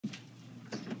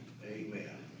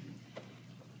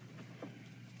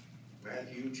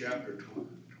Matthew chapter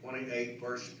 28,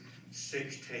 verse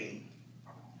 16.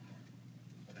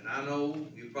 And I know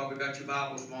you probably got your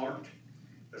Bibles marked.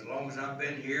 As long as I've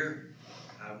been here,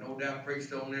 I've no doubt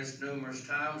preached on this numerous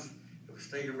times. If I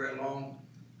stay here very long,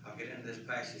 I'll get into this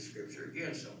passage of Scripture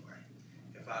again somewhere.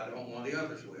 If I don't, one of the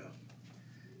others will.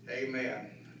 Amen.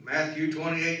 Matthew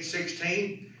 28,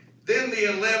 16. Then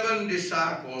the 11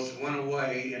 disciples went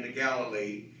away into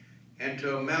Galilee,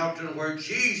 into a mountain where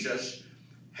Jesus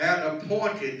had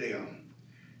appointed them.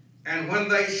 And when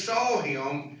they saw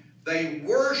him, they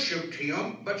worshipped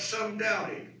him, but some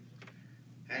doubted.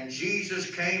 And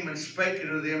Jesus came and spake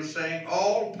unto them, saying,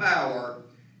 All power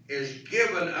is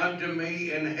given unto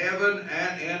me in heaven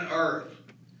and in earth.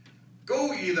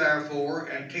 Go ye therefore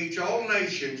and teach all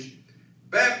nations,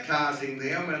 baptizing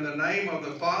them in the name of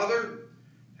the Father,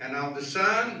 and of the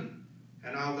Son,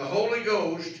 and of the Holy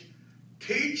Ghost,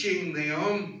 teaching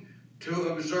them to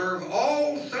observe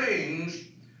all things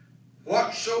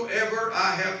whatsoever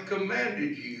I have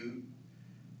commanded you.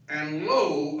 And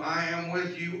lo, I am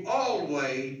with you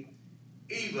always,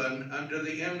 even unto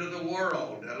the end of the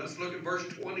world. Now let's look at verse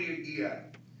 20 again.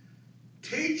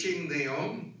 Teaching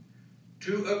them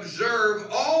to observe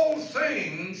all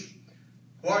things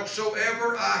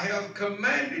whatsoever I have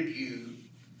commanded you.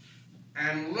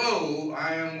 And lo,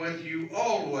 I am with you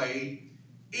always,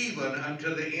 even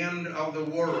unto the end of the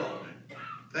world.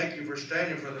 Thank you for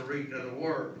standing for the reading of the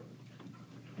Word.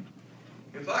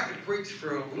 If I could preach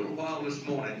for a little while this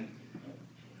morning,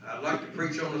 I'd like to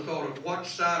preach on the thought of what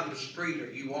side of the street are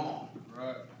you on?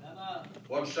 Right.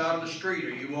 What side of the street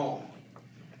are you on?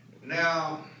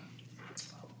 Now,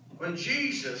 when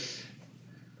Jesus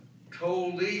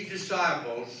told these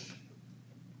disciples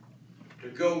to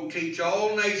go teach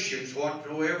all nations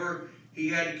whatsoever he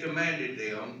had commanded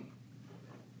them,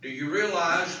 do you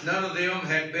realize none of them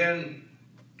had been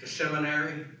to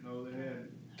seminary? No, they hadn't.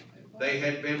 They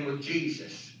had been with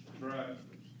Jesus. Right.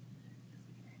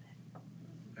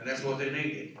 And that's what they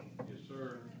needed. Yes,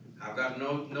 sir. I've got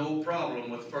no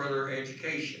problem with further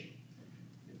education.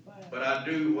 But I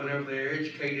do whenever they're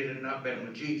educated and not been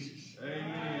with Jesus.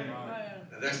 Amen.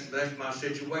 And that's my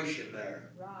situation there.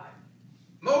 Right.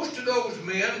 Most of those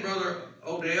men, Brother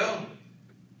Odell,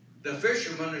 the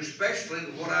fishermen especially,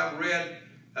 what I've read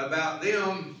about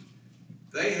them,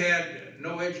 they had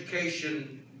no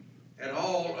education at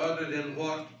all other than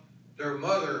what their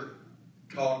mother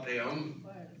taught them,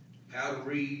 how to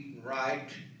read and write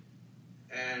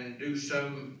and do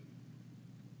some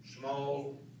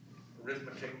small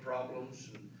arithmetic problems.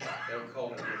 They don't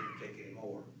call it arithmetic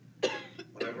anymore.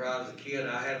 Whenever I was a kid,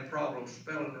 I had a problem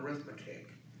spelling arithmetic.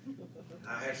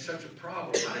 I had such a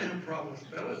problem. I didn't have a problem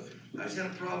spelling. I just had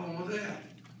a problem with that.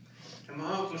 And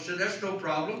my uncle said, that's no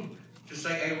problem. Just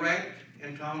say a rat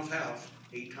in Tom's house,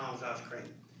 eat Tom's ice cream.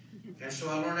 And so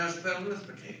I learned how to spell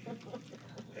arithmetic.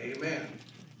 Amen.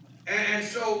 And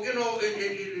so, you know,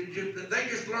 they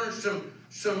just learned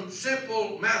some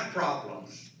simple math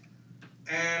problems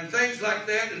and things like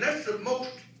that. And that's the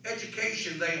most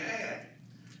education they had.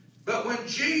 But when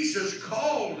Jesus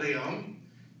called them,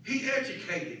 he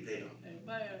educated them.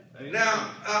 Amen.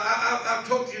 Now, I've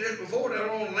told you this before, and I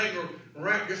don't want to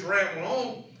linger, just ramble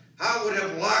on. I would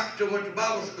have liked to went to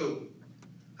Bible school.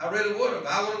 I really would have.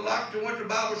 I would have liked to went to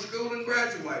Bible school and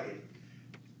graduated.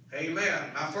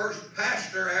 Amen. My first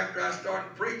pastor, after I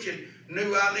started preaching,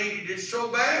 knew I needed it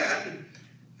so bad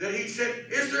that he said,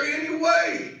 is there any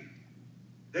way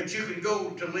that you can go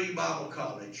to Lee Bible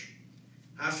College?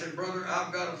 I said, brother,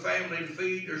 I've got a family to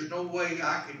feed. There's no way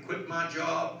I can quit my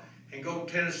job and go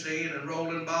to Tennessee and enroll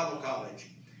in Bible college.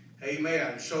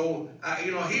 Amen. So,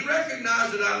 he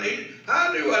recognized that I needed it.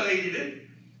 I knew I needed it.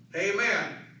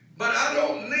 Amen. But I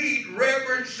don't need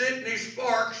Rev Sidney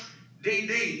Sparks,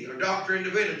 D.D., or Doctor in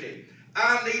Divinity.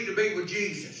 I need to be with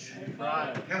Jesus.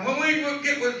 Right. And when we will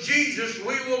get with Jesus,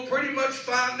 we will pretty much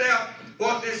find out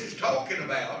what this is talking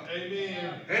about.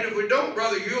 Amen. And if we don't,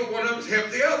 brother, you'll one of us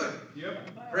help the other.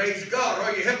 Yep. Praise God.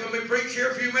 Are you helping me preach here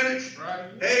a few minutes?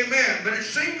 Right. Amen. But it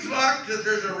seems like that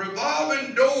there's a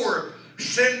revolving door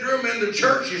syndrome in the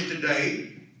churches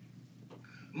today,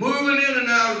 moving in and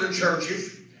out of the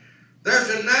churches. There's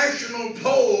a national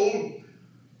poll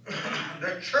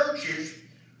that churches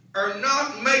are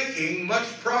not making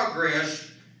much progress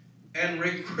in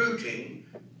recruiting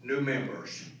new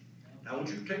members. Now, I want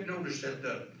you to take notice at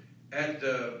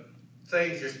the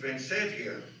things that's been said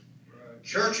here. Right.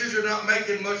 Churches are not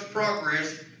making much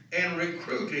progress in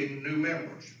recruiting new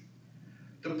members.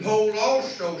 The poll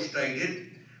also stated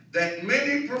that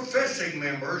many professing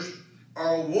members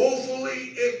are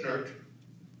woefully ignorant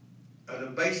of the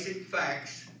basic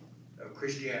facts of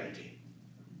Christianity.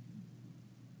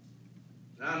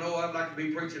 And I know I'd like to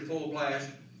be preaching full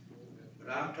blast, but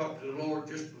I talked to the Lord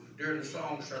just during the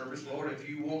song service. Lord, if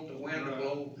you want the wind to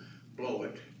blow, blow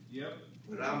it. Yep.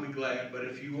 But I'll be glad. But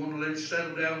if you want to let it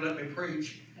settle down, let me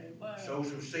preach. Sow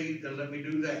some seed, then let me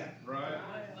do that. Right.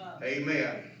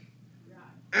 Amen.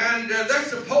 And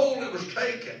that's the poll that was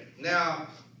taken. Now,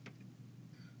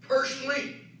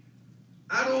 personally,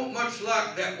 I don't much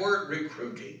like that word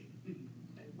recruiting.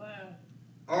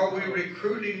 Are we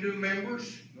recruiting new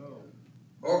members? No.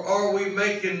 Or are we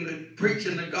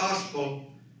preaching the gospel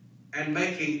and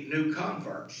making new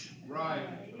converts? Right.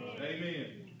 Amen.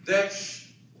 That's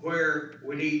where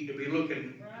we need to be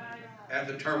looking at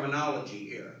the terminology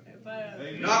here.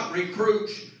 Amen. Not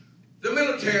recruits. The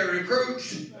military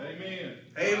recruits. Amen.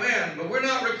 Amen. But we're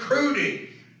not recruiting.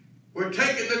 We're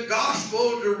taking the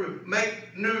gospel to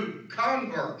make new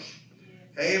converts.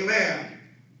 Amen.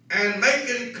 And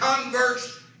making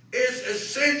converts is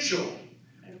essential.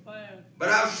 But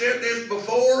I've said this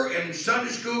before in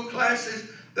Sunday school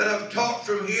classes that I've taught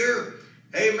from here.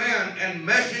 Amen. And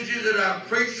messages that I've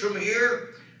preached from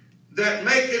here, that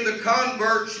making the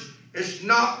converts is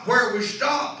not where we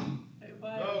stop.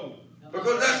 No.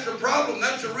 Because that's the problem.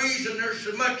 That's the reason there's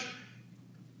so much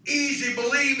easy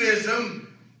believism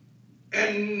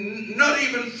and not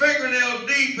even fingernail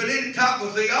deep in any type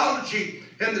of theology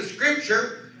in the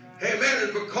scripture. Amen.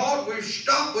 It's because we've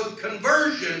stopped with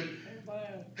conversion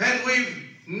and we've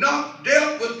not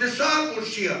dealt with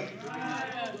discipleship.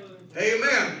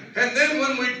 Amen. And then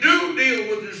when we do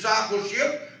deal with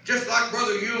discipleship, just like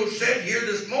Brother Yule said here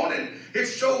this morning,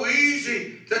 it's so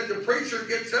easy that the preacher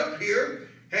gets up here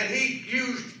and he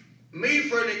used me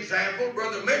for an example,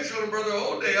 Brother Mitchell and Brother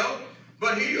Odell,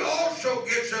 but he also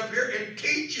gets up here and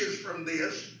teaches from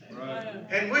this. Right.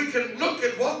 And we can look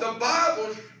at what the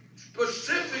Bible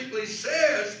specifically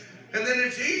says, and then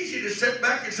it's easy to sit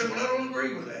back and say, well, I don't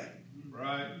agree with that.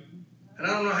 Right. And I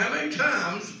don't know how many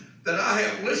times that I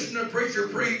have listened to a preacher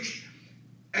preach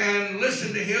and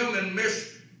listened to him and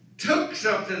mistook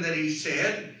something that he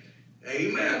said.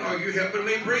 Amen. Are you helping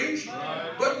me preach?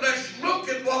 Right. But let's look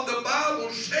at what the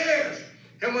Bible says.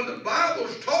 And when the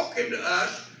Bible's talking to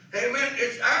us, amen,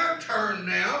 it's our turn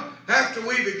now, after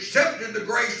we've accepted the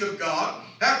grace of God,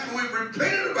 after we've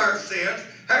repented of our sins,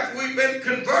 after we've been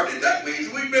converted. That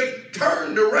means we've been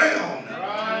turned around.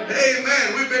 Right.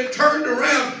 Amen. We've been turned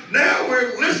around. Now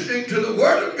we're listening to the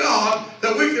Word of God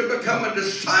that we can become a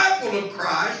disciple of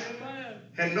Christ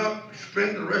and not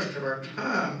spend the rest of our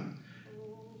time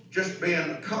just being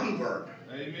a convert.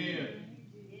 Amen.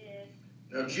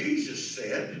 Now Jesus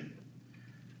said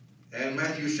in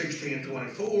Matthew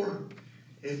 16:24,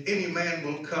 if any man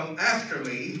will come after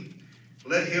me,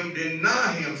 let him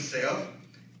deny himself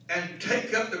and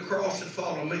take up the cross and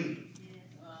follow me.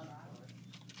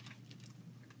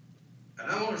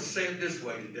 And I want to say it this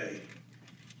way today.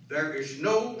 There is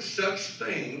no such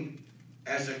thing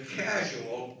as a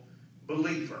casual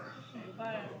believer.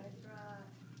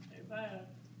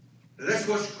 That's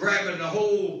what's grabbing the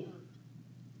whole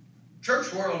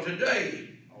church world today.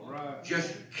 All right.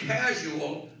 Just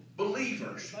casual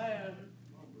believers.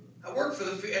 I worked at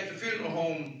the funeral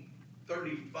home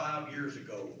 35 years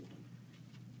ago.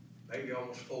 Maybe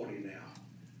almost 40 now.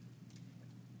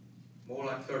 More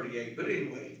like 38. But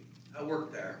anyway, I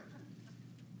worked there.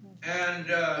 And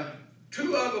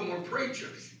two of them were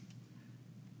preachers.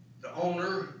 The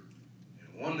owner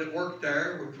and one that worked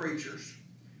there were preachers.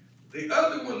 The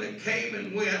other one that came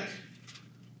and went,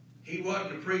 he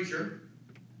wasn't a preacher.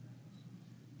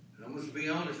 And I must be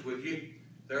honest with you,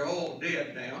 they're all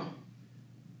dead now.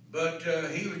 But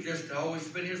he was just always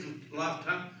spent his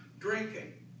lifetime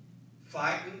drinking,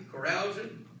 fighting,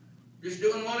 carousing, just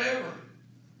doing whatever.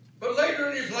 But later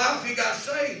in his life, he got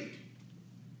saved.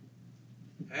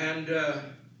 And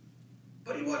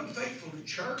but he wasn't faithful to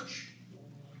church.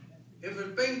 If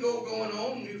there's bingo going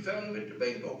on, you found him at the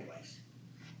bingo place.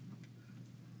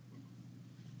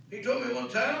 He told me one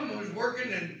time when I was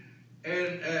working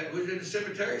and was in the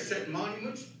cemetery setting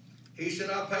monuments. He said,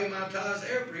 I pay my tithes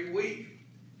every week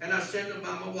and I send them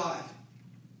by my wife.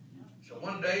 So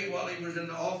one day while he was in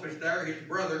the office there, his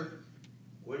brother,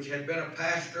 which had been a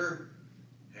pastor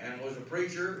and was a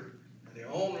preacher, and the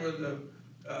owner of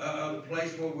the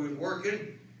place where we was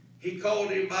working, he called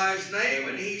him by his name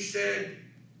and he said,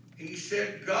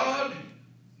 God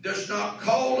does not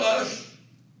call us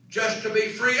just to be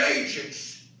free agents.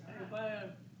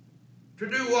 To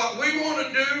do what we want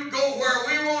to do, go where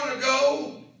we want to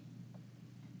go.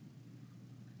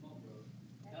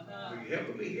 Will you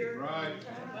help me here? Right.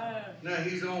 Now,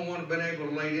 he's the only one that's been able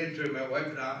to lay into him that way,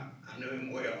 but I knew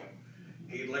him well.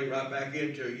 He'd lay right back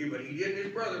into you, but he didn't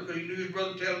his brother because he knew his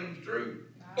brother telling him the truth.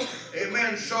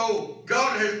 Amen. So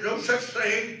God has no such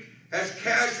thing as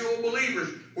casual believers.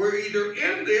 We're either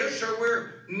in this or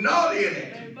we're not in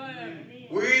it. Amen.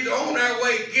 We're either on our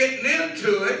way getting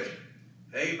into it.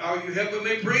 Hey, are you helping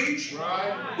me preach?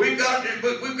 Right. We've got to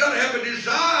have a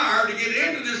desire to get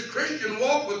into this Christian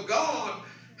walk with God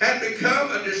and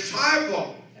become a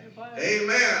disciple.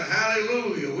 Amen.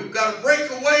 Hallelujah. We've got to break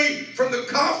away from the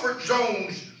comfort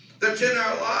zones that's in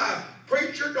our life.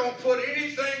 Preacher, don't put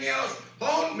anything else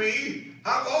on me.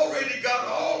 I've already got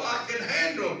all I can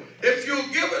handle. If you'll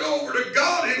give it over to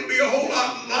God, it'll be a whole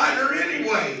lot lighter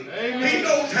anyway. Amen. He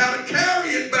knows how to carry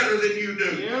it better than you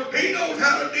do. Yep. He knows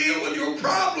how to deal with your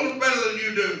problems better than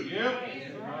you do. Yep.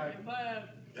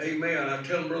 Amen. I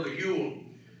tell Brother Ewell,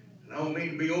 and I don't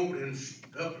mean to be opening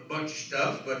up a bunch of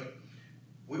stuff, but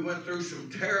we went through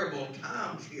some terrible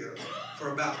times here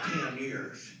for about 10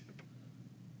 years.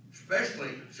 Especially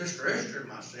Sister Esther and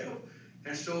myself.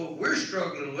 And so we're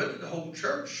struggling with it. The whole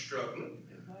church is struggling.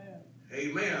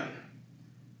 Amen.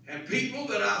 And people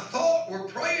that I thought were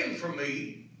praying for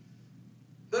me,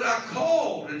 that I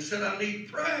called and said I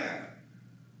need prayer.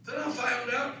 Then I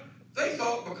found out they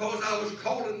thought because I was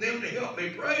calling them to help me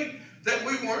pray that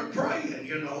we weren't praying,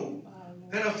 you know.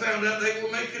 And I found out they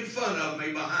were making fun of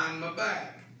me behind my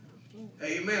back.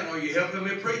 Amen. Are you helping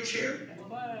me preach here?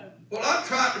 Well, I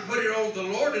tried to put it on the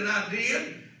Lord, and I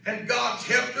did. And God's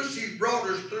helped us. He's brought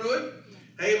us through it.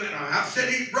 Amen. I said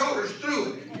He's brought us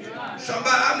through it.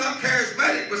 Somebody, I'm not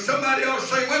charismatic, but somebody else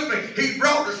say with me, He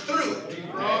brought us through it.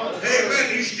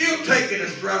 Amen. He's still taking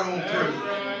us right on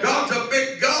through. God's a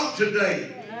big God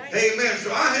today. Amen.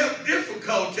 So I have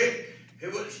difficulty.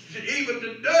 It was even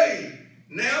today.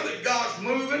 Now that God's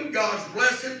moving, God's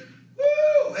blessing.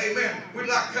 Woo! Amen. We'd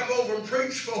like to come over and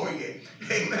preach for you.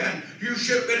 Amen. You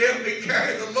should have been helping me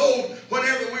carry the load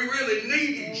whenever we really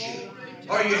needed you.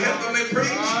 Are you helping me preach?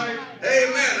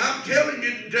 Amen. I'm telling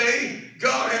you today,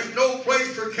 God has no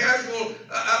place for casual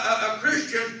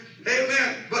Christians.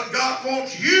 Amen. But God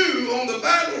wants you on the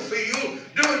battlefield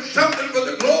doing something for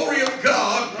the glory of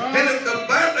God. And if the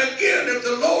battle, again, if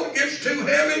the load gets too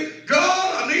heavy,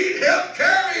 God, I need help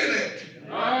carrying it.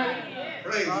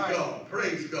 Praise God.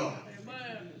 Praise God.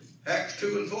 Acts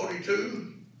 2 and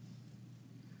 42.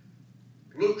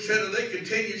 Luke said that they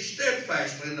continued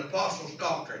steadfastly in the apostles'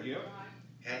 doctrine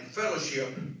and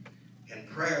fellowship and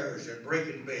prayers and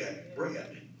breaking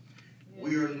bread.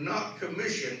 We are not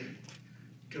commissioned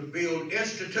to build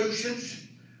institutions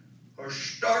or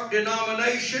start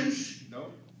denominations.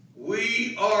 Nope.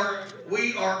 We are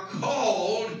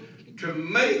called to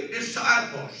make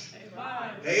disciples.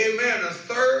 Amen. A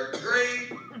third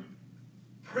grade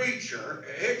preacher,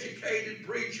 an educated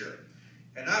preacher.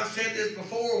 And I've said this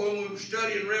before when we were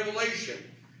studying Revelation.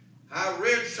 I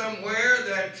read somewhere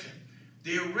that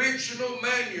the original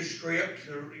manuscript,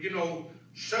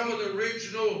 some of the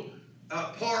original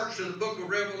parts of the book of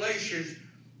Revelations,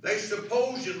 they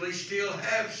supposedly still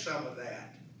have some of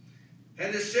that.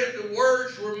 And it said the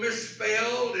words were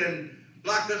misspelled, and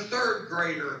like a third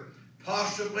grader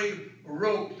possibly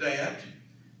wrote that.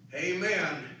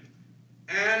 Amen.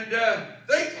 And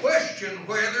they questioned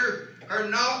whether or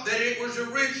not that it was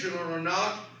original or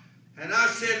not. And I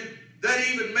said, that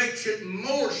even makes it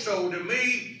more so to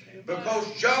me,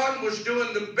 because John was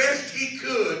doing the best he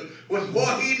could with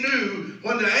what he knew.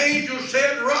 When the angel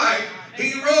said right,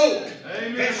 he wrote.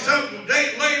 Amen. And some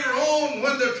day later on,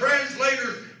 when the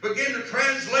translators began to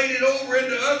translate it over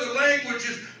into other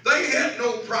languages, they had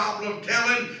no problem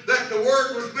telling that the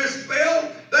word was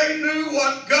misspelled. They knew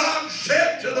what God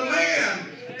said to the man.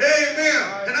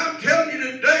 Amen. And I'm telling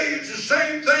you today, it's the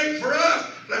same thing for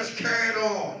us. Let's carry it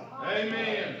on.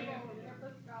 Amen.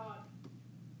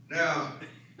 Now,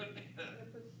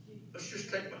 let's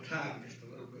just take my time just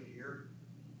a little bit here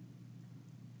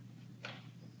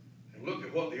and look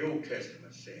at what the Old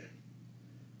Testament said.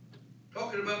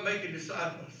 Talking about making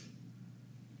disciples,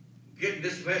 getting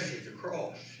this message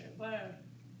across.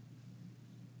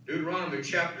 Deuteronomy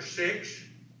chapter 6,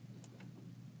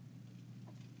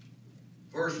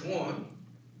 verse 1.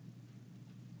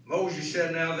 Moses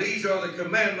said, now these are the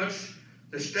commandments,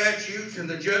 the statutes, and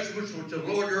the judgments which the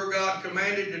Lord your God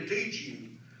commanded to teach you,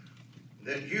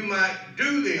 that you might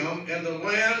do them in the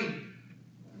land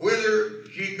whither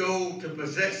ye go to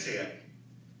possess it.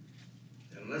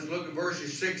 And let's look at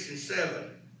verses 6 and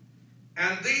 7.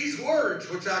 And these words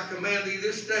which I command thee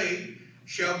this day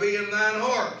shall be in thine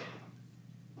heart,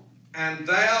 and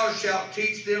thou shalt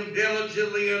teach them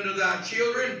diligently unto thy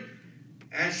children,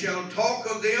 and shalt talk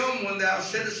of them when thou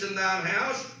sittest in thine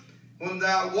house, when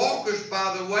thou walkest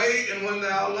by the way, and when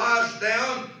thou liest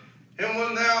down, and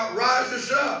when thou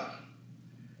risest up.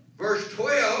 verse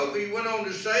 12, he went on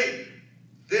to say,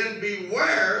 then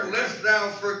beware lest thou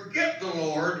forget the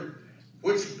Lord,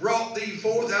 which brought thee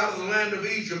forth out of the land of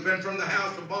Egypt and from the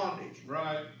house of bondage.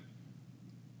 Right.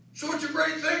 So it's a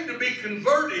great thing to be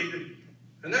converted,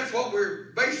 and that's what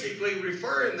we're basically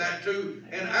referring that to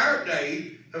in our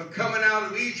day of coming out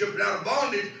of Egypt and out of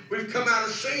bondage. We've come out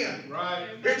of sin. Right.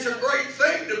 It's a great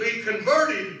thing to be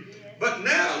converted, but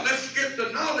now let's get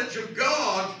the knowledge of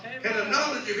God and the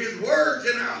knowledge of His words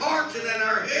in our hearts and in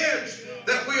our heads,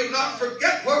 that we'll not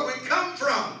forget where we come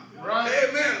from. Right.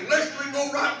 Amen. Lest we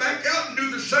go right back out and do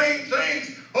the same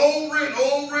things over and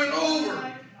over and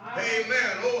over.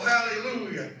 Amen. Oh,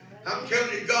 hallelujah. I'm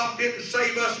telling you, God didn't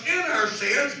save us in our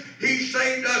sins. He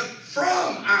saved us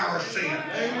from our sins.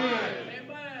 Amen.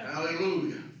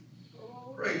 Hallelujah.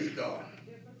 Praise God.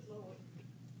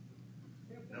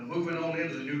 Now, moving on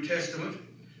into the New Testament,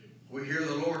 we hear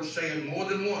the Lord saying more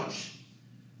than once,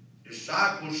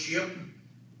 discipleship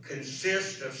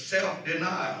consists of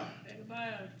self-denial.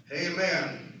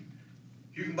 Amen.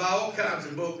 You can buy all kinds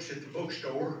of books at the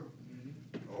bookstore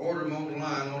or order them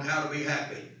online on how to be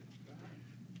happy.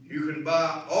 You can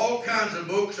buy all kinds of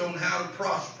books on how to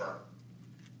prosper.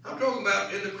 I'm talking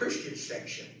about in the Christian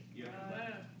section.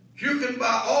 You can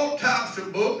buy all types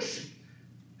of books,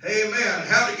 amen,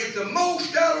 how to get the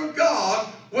most out of God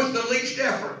with the least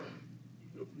effort.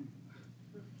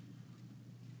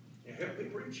 You help me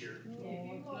preach here.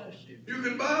 You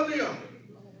can buy them.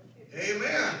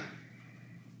 Amen.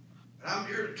 I'm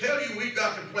here to tell you we've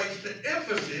got to place the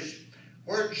emphasis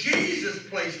where Jesus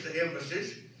placed the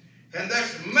emphasis, and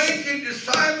that's making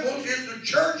disciples is the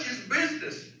church's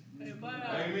business.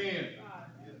 Amen.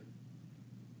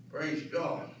 Praise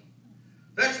God.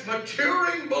 That's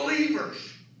maturing believers.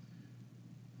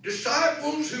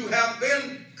 Disciples who have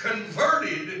been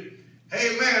converted,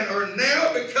 amen, are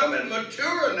now becoming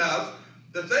mature enough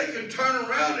that they can turn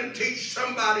around and teach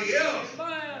somebody else.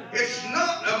 It's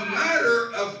not a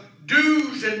matter of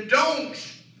do's and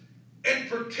don'ts in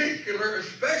particular,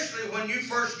 especially when you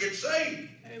first get saved.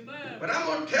 But I'm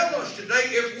going to tell us today,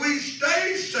 if we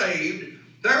stay saved,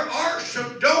 there are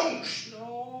some don'ts.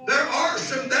 There are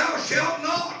some thou shalt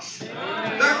nots. There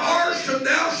are some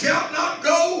thou shalt not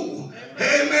go.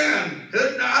 Amen.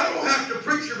 I don't have to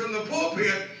preach it from the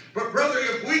pulpit, but brother,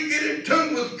 if we get in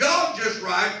tune with God just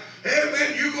right,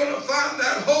 amen, you're going to find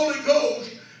that Holy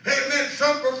Ghost. Amen.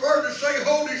 Some prefer to say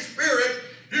Holy Spirit.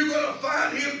 You're going to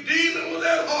find Him dealing with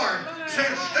that heart,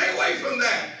 saying, stay away from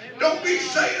that. Don't be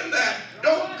saying that.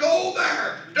 Don't go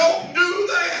there. Don't do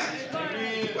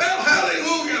that. Well,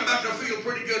 hallelujah. I'm about to feel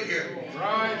pretty good here.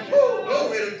 Right. Woo,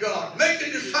 glory to God.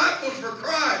 Making disciples for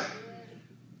Christ.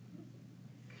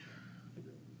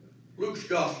 Luke's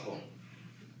Gospel,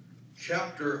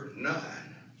 chapter 9,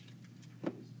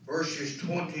 verses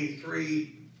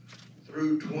 23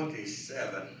 through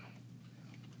 27.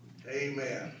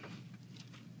 Amen.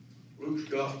 Luke's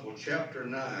Gospel, chapter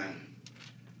 9,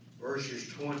 verses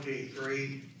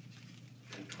 23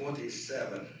 and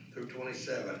 27 through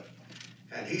 27.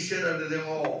 And he said unto them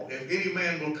all, if any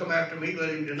man will come after me, let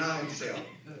him deny himself,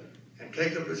 and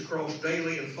take up his cross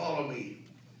daily and follow me.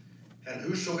 And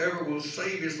whosoever will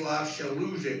save his life shall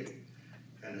lose it.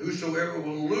 And whosoever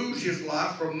will lose his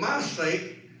life for my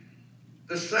sake,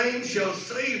 the same shall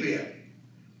save it.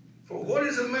 For what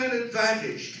is a man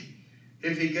advantaged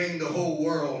if he gain the whole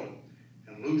world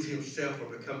and lose himself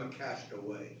or become a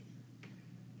castaway?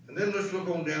 And then let's look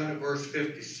on down to verse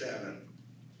 57.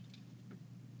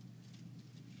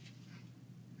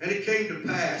 And it came to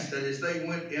pass that as they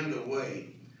went in the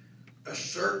way, a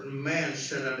certain man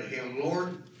said unto him,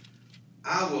 Lord,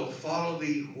 I will follow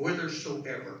thee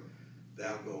whithersoever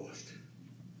thou goest.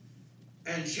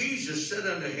 And Jesus said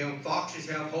unto him, foxes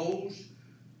have holes,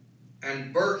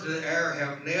 and birds of the air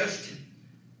have nests,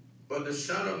 but the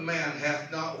Son of Man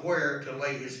hath not where to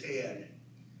lay his head.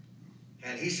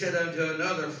 And he said unto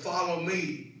another, follow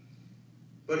me.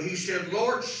 But he said,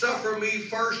 Lord, suffer me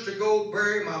first to go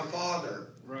bury my father.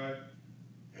 Right.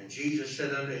 And Jesus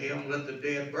said unto him, let the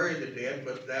dead bury the dead,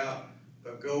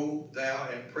 but go thou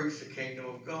and preach the kingdom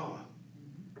of God.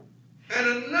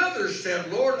 And another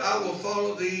said, Lord, I will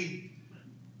follow thee,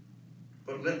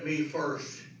 but let me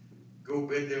first go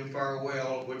bid them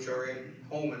farewell which are in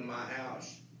home in my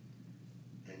house.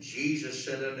 And Jesus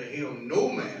said unto him, no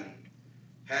man,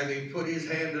 having put his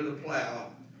hand to the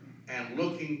plow and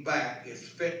looking back, is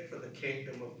fit for the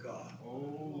kingdom of God.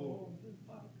 Oh.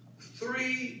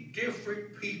 3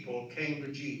 different people came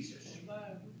to Jesus.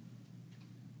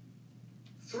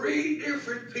 3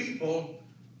 different people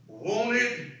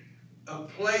wanted a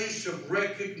place of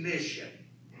recognition.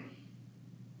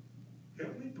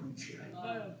 Help me preach here.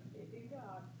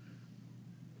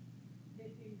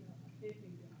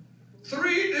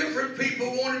 3 different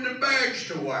people wanted a badge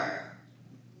to wear.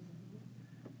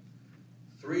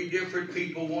 3 different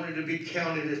people wanted to be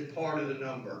counted as part of the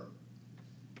number.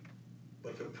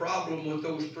 But the problem with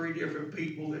those 3 different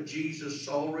people that Jesus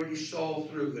already saw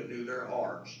through and knew their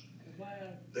hearts,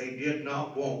 they did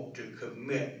not want to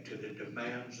commit to the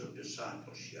demands of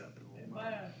discipleship.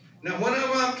 Now,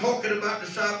 whenever I'm talking about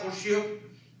discipleship,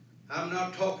 I'm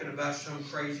not talking about some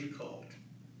crazy cult.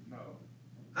 No.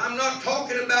 I'm not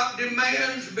talking about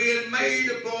demands being made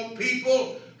upon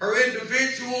people or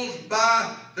individuals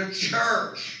by the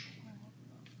church.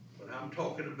 But I'm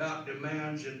talking about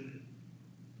demands and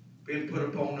being put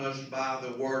upon us by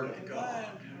the Word of God.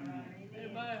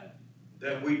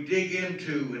 That we dig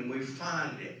into and we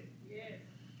find it.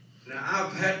 Now,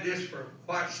 I've had this for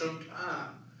quite some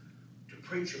time to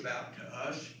preach about to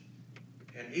us.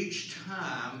 And each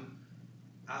time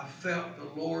I felt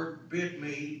the Lord bid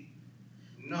me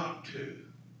not to.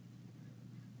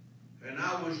 And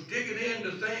I was digging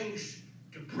into things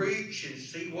to preach and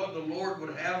see what the Lord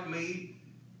would have me.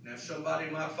 Now, somebody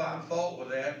might find fault with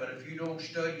that, but if you don't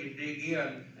study and dig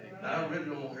in, I really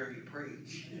don't want to hear you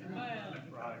preach.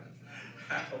 Right.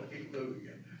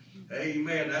 Hallelujah.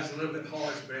 Amen. That's a little bit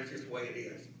harsh, but that's just the way it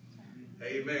is.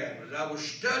 Amen. As I was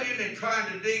studying and trying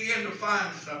to dig in to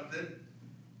find something,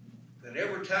 then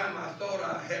every time I thought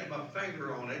I had my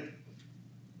finger on it,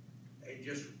 it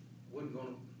just wasn't going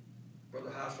to.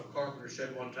 Brother Hassel Carpenter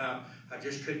said one time, I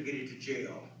just couldn't get it to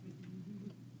jail.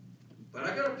 But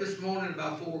I got up this morning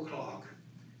about 4 o'clock,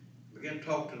 began to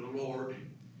talk to the Lord,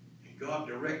 and God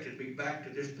directed me back to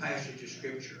this passage of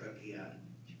Scripture again.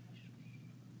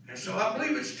 And so I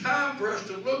believe it's time for us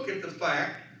to look at the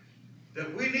fact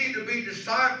that we need to be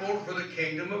discipled for the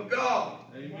kingdom of God.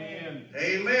 Amen.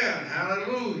 Amen.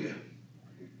 Hallelujah.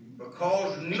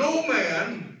 Because no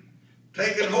man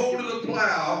taking hold of the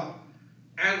plow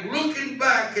and looking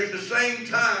back at the same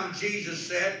time, Jesus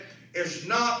said, is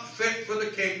not fit for the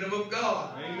kingdom of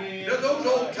God. Amen. Now, those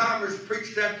old timers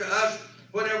preached that to us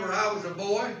whenever I was a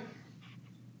boy.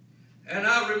 And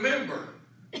I remember,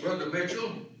 Brother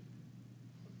Mitchell,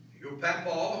 your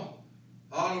papa,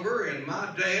 Oliver, and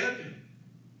my dad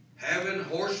having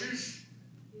horses,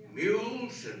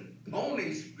 mules, and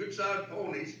ponies, good-sized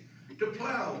ponies, to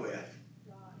plow with.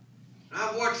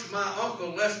 I watched my Uncle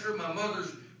Lester, my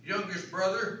mother's youngest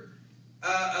brother,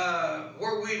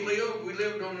 where we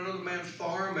lived on another man's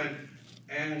farm,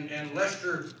 and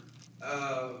Lester,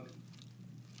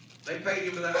 they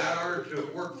paid him an hour to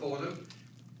work for them.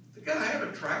 The guy had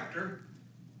a tractor.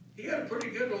 He had a pretty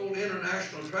good old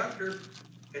International tractor.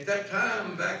 At that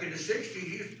time, back in the 60s,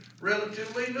 he's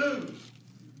relatively new.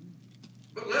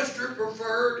 But Lester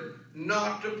preferred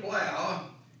not to plow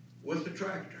with the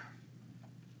tractor.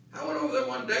 I went over there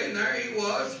one day, and there he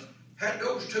was, had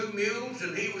those 2 mules,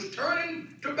 and he was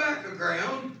turning tobacco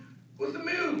ground with the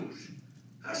mules.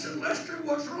 I said, Lester,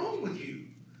 what's wrong with you?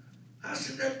 I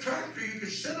said, that tractor, you can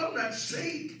sit on that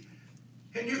seat,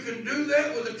 and you can do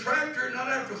that with a tractor and not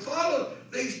have to follow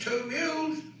these 2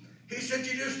 mules. He said,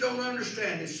 you just don't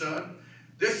understand it, son.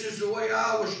 This is the way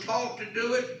I was taught to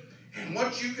do it, and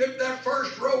once you get that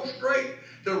first row straight,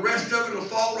 the rest of it will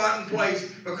fall right in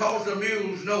place because the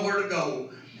mules know where to go.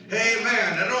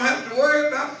 Amen. I don't have to worry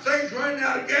about things running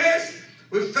out of gas.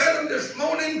 We fed them this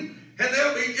morning, and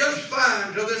they'll be just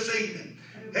fine till this evening.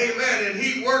 Amen. And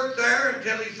he worked there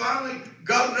until he finally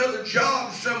got another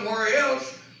job somewhere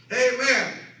else.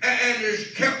 Amen. And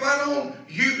just kept right on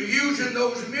using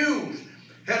those mules.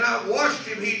 And I watched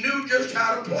him. He knew just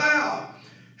how to plow.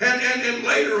 And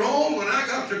later on, when I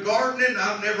got to gardening,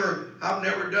 I've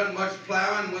never done much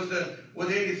plowing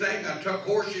with anything. I took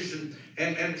horses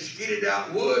and skidded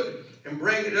out wood and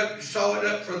bring it up, saw it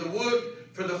up for the wood,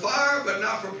 for the fire, but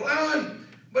not for plowing.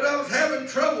 But I was having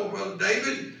trouble, Brother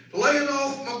David, laying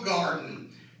off my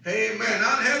garden. Amen.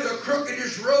 I'd have the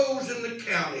crookedest rows in the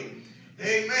county.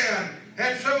 Amen.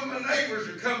 And some of my neighbors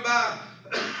would come by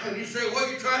and he'd say, what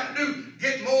are you trying to do?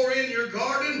 Get more in your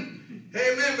garden?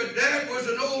 Amen. But Dad was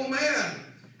an old man,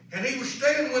 and he was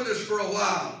staying with us for a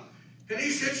while. And he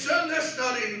said, son, that's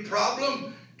not any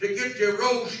problem to get your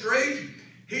row straight.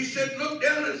 He said, look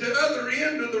down at the other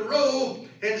end of the row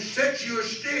and set you a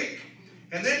stick.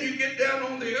 And then you get down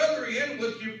on the other end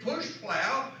with your push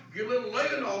plow, your little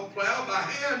laying off plow by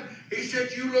hand. He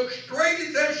said, you look straight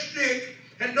at that stick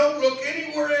and don't look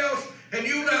anywhere else, and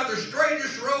you'll have the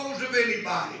straightest rows of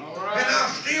anybody. Right. And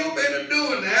I've still been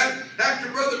doing that after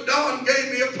Brother Don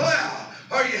gave me a plow.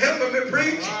 Are you helping me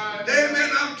preach? Right. Amen.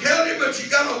 I'm telling you, but you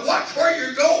got to watch where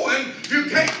you're going. You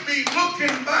can't be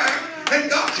looking back and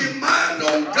got your mind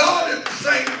on God at the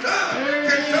same time.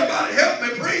 Can somebody help me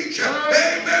preach?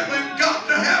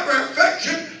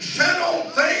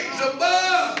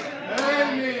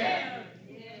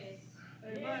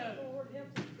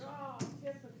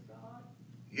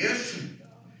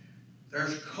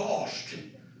 There's cost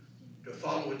to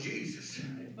following Jesus.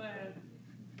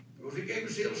 Because he gave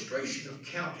us the illustration of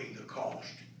counting the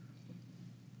cost.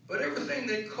 But everything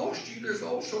that costs you, there's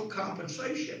also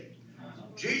compensation.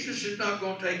 Jesus is not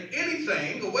going to take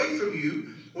anything away from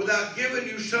you without giving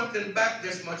you something back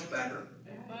that's much better.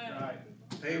 Right.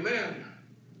 Amen.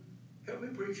 Help me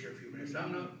preach here a few minutes.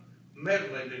 I'm not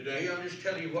meddling today. I'm just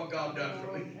telling you what God done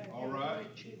for me. All right.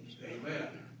 Amen.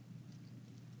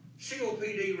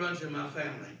 COPD runs in my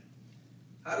family.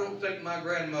 I don't think my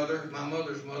grandmother, my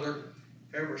mother's mother,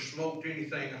 ever smoked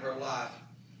anything in her life.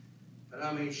 But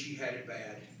I mean, she had it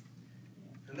bad.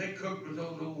 And they cooked with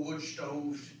those little wood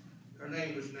stoves. Her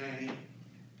name was Nanny.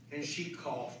 And she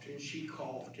coughed, and she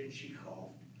coughed, and she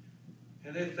coughed.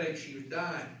 And they'd think she was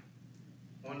dying.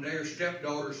 One day her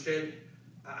stepdaughter said,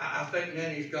 I think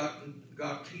Nanny's got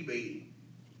TB.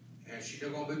 And she's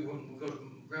not going to be, because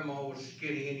Grandma was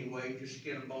skinny anyway, just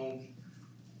skin and bones.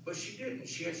 But she didn't.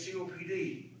 She had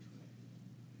COPD.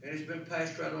 And it's been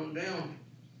passed right on down.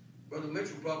 Brother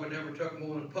Mitchell probably never took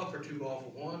more than a puff or two off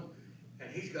of one. And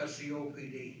he's got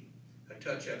COPD. A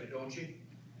touch of it, don't you?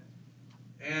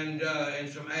 And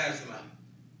some asthma.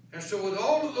 And so with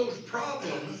all of those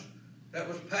problems that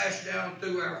was passed down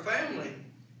through our family,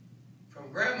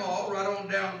 from Grandma right on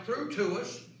down through to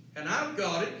us, and I've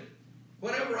got it,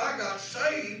 whenever I got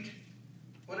saved,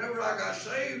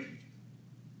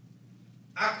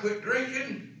 I quit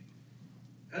drinking,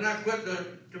 and I quit the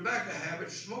tobacco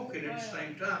habit, smoking at the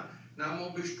same time. Now, I'm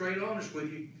going to be straight honest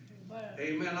with you.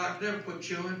 Amen. I've never quit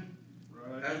chewing.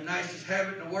 Right. That's the nicest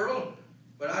habit in the world.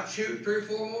 But I chewed 3 or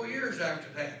 4 more years after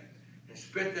that. And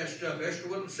spit that stuff.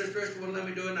 Sister Esther wouldn't let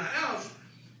me do it in the house.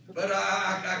 But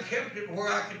I kept it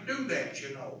where I could do that,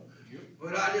 you know.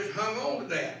 But I just hung on to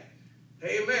that.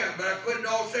 Amen. But I quit it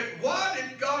all said, why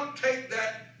did God take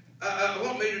that?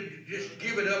 Want me to just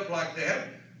give it up like that?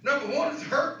 Number one, it's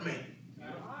hurt me.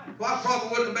 Well, I probably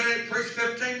wouldn't have been able to preach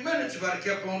 15 minutes if I'd have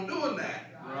kept on doing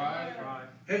that. Right, right.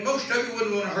 And most of you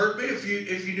wouldn't want to hurt me if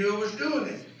you knew I was doing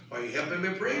it. Are you helping me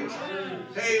preach?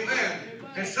 Amen.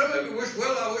 And some of you wish,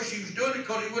 well, I wish he was doing it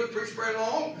because he wouldn't preach very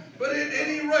long. But at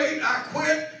any rate, I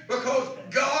quit because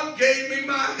God gave me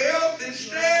my health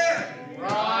instead.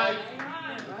 Right.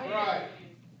 Right.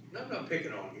 I'm not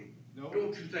picking on you. Nope.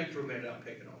 Don't you think for a minute I'm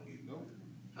picking on you. Nope.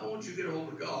 I want you to get a hold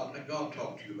of God and let God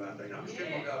talk to you about things. I'm just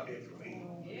telling what God did for me.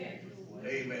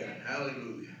 Amen.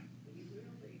 Hallelujah.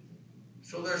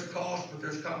 So there's cost, but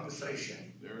there's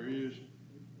compensation. There he is.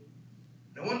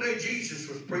 Now one day Jesus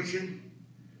was preaching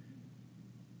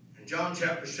in John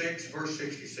chapter 6, verse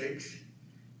 66.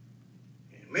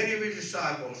 And many of his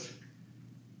disciples,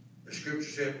 the scripture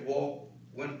said,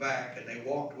 went back and they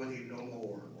walked with him no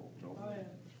more.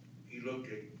 He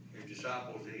looked at his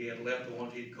disciples that he had left, the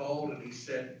ones he'd called, and he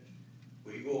said,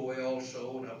 will you go away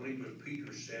also? And I believe it was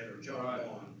Peter said, or John 1,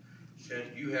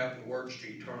 said, you have the words to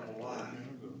eternal life.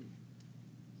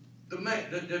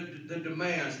 The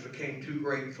demands became too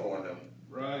great for them.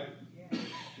 Right.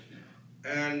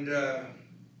 And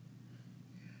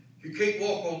you can't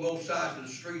walk on both sides of the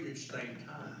street at the same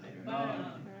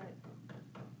time.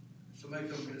 Somebody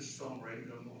come get a song ready.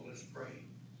 Let's pray.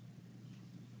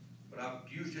 But I've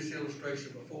used this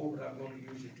illustration before, but I'm going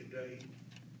to use it today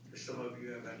because some of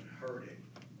you haven't heard it.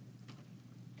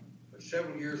 But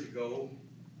several years ago,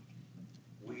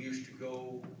 we used to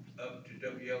go up to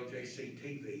WLJC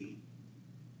TV,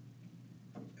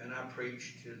 and I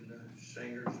preached, and the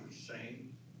singers would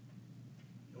sing.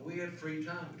 And we had free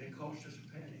time. It didn't cost us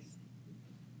a penny.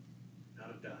 Not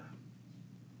a dime.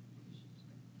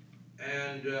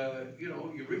 And, you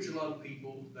know, you reach a lot of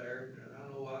people there. And I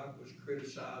know I was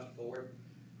criticized for it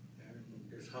and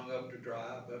just hung up to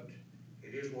dry, but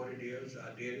it is what it is.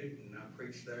 I did it, and I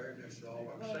preached there, and that's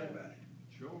all I can say about it.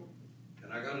 Sure.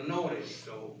 And I got anointed,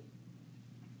 so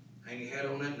hang your hat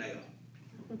on that nail.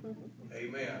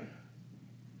 Amen.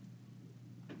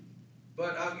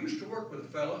 But I used to work with a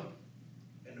fella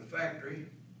in the factory,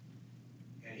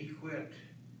 and he quit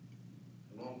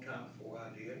a long time before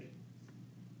I did.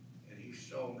 And he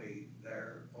saw me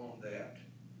there on that.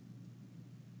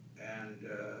 And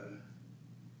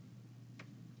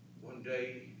one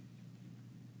day,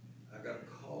 I got a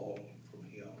call from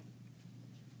him.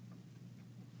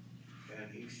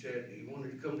 And he said he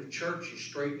wanted to come to church and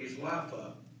straighten his life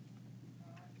up.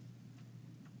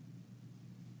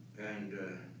 And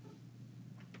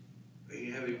he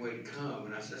didn't have any way to come.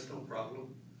 And I said, that's no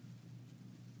problem.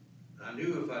 I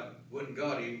knew if I wouldn't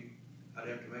got him, I'd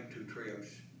have to make 2 trips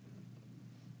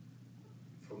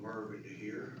from Irving to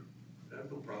here. That's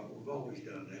no problem. We've always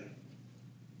done that.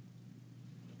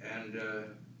 And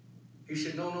He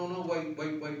said, no, wait.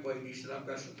 He said, I've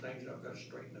got some things I've got to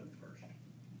straighten up first.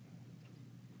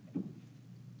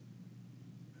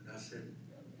 And I said,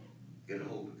 get a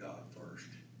hold of God first.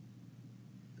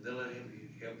 And then let him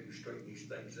help you straighten these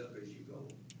things up as you go.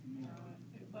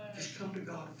 Just come to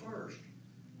God first.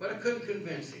 But I couldn't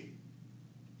convince him.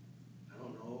 I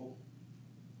don't know,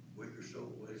 a week or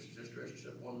so, his sister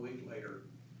said 1 week later,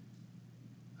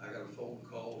 I got a phone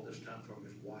call, this time from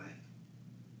his wife.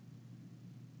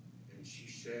 And she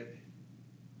said,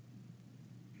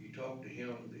 you talked to him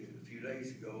a few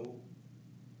days ago.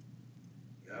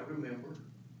 Yeah, I remember.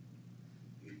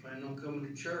 He's planning on coming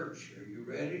to church. Are you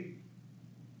ready?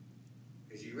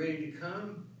 Is he ready to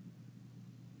come?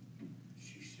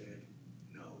 She said,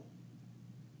 no.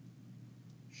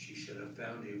 She said, I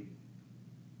found him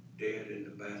dead in the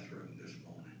bathroom this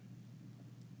morning.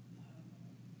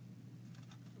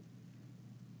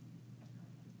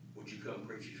 Would you come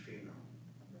preach his funeral?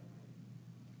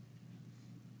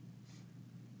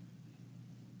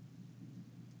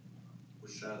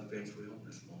 Which side of the fence we on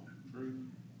this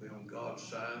morning? We on God's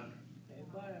side?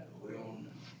 We on,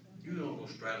 you don't go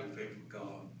straddle the fence with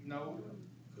God. No.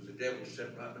 Because the devil's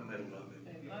sitting right in the middle of it.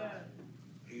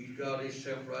 He's got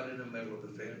himself right in the middle of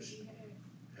the fence.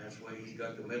 That's why he's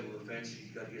got the middle of the fence.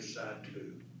 He's got his side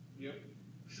too. Yep.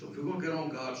 So if we're going to get on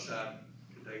God's side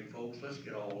today, folks, let's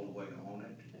get all the way on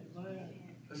it.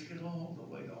 Let's get all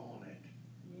the way on it.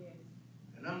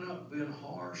 And I'm not being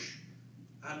harsh.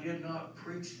 I did not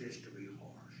preach this to be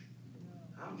harsh.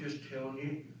 I'm just telling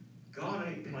you, God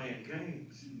ain't playing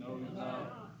games. No, he's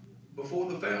not. Before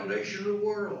the foundation of the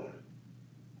world,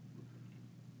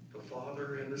 the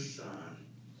Father and the Son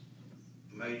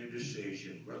made a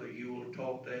decision. Brother Ewell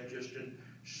taught that just in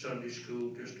Sunday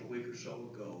school just a week or so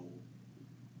ago.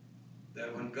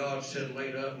 That when God said,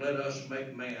 let us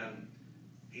make man,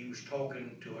 he was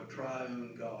talking to a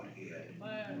triune Godhead.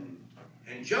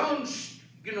 And John's,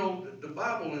 you know, the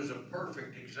Bible is a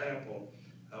perfect example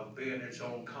of being its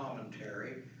own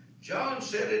commentary. John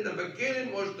said, in the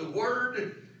beginning was the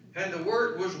Word, and the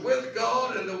Word was with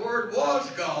God, and the Word was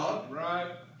God.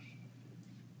 Right.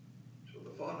 So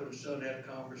the Father and Son had a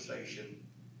conversation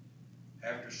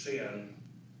after sin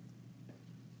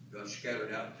got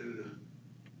scattered out through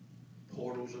the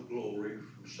portals of glory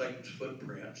from Satan's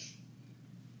footprints.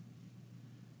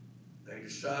 They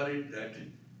decided that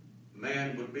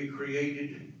man would be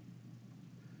created and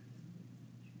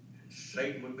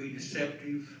Satan would be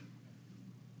deceptive.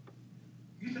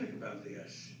 You think about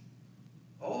this.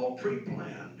 All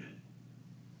pre-planned.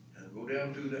 And go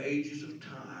down through the ages of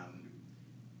time.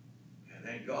 And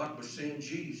then God would send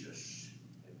Jesus.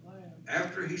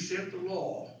 After he sent the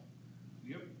law.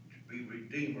 Yep. To be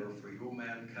redeemer for your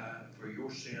mankind, for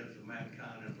your sins, for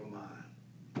mankind, and for mine.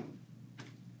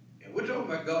 And we're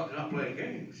talking about God not playing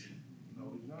games.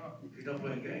 No, he's not. He's not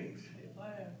playing games.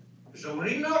 So when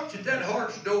he knocks at that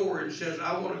heart's door and says,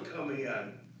 I want to come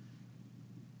in,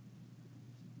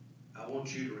 I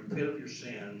want you to repent of your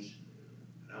sins,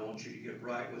 and I want you to get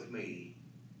right with me,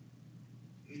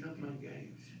 he's not playing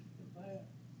games.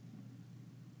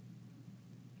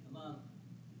 Come on.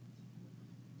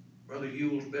 Brother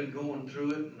Ewell's been going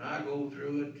through it, and I go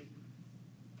through it.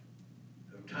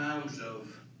 There are times of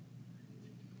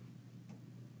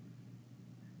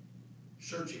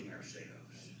searching ourselves.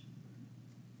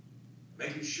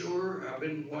 Making sure, I've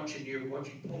been watching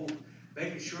polls,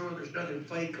 making sure there's nothing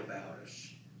fake about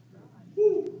us.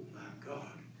 Woo, my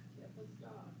God.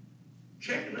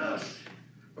 Checking us.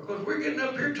 Because we're getting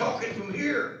up here talking from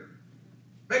here.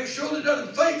 Making sure there's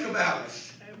nothing fake about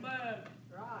us. Amen.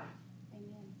 Right.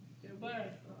 Amen.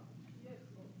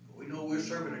 We know we're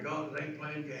serving a God that ain't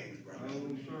playing games, brother.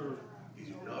 No, sir.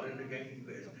 He's not in the game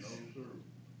business. No, sir.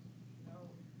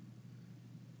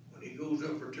 When he goes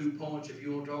up for 2 points, if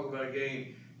you want to talk about a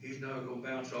game, he's not going to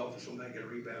bounce off of somebody get a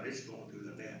rebound. It's going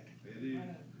through the net. It is.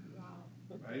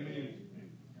 Amen.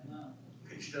 Come on.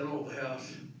 Can you stand over the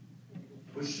house?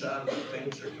 Which side of the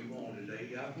fence are you on today?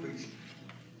 Yeah, I preached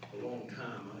a long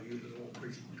time. I usually won't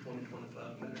preach 20,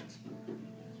 25 minutes. I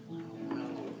don't know how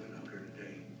long I've been up here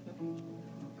today.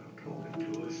 I'm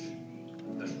talking to us.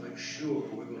 Let's make sure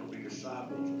we're going to be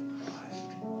disciples of Christ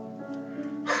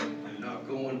and not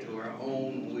going to our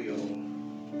own will.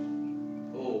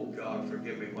 Oh, God,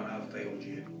 forgive me when I failed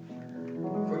you.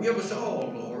 Forgive us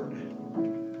all, Lord.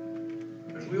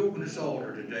 As we open this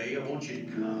altar today, I want you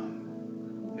to come.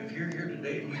 If you're here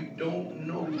today and you don't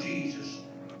know Jesus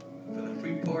for the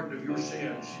free pardon of your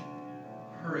sins,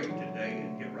 hurry today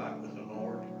and get right with the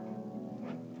Lord.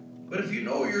 But if you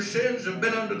know your sins have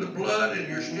been under the blood and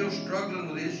you're still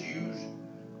struggling with issues,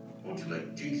 won't you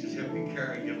let Jesus help you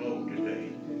carry your load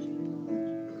today?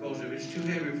 Because if it's it's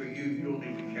too heavy for you, you don't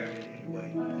need to carry it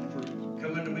anyway.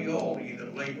 Come unto me, all ye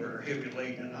that labor and are heavy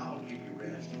laden, and I'll give you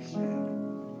rest, he said.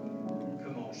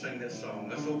 Come on, sing that song.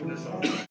 Let's open this song.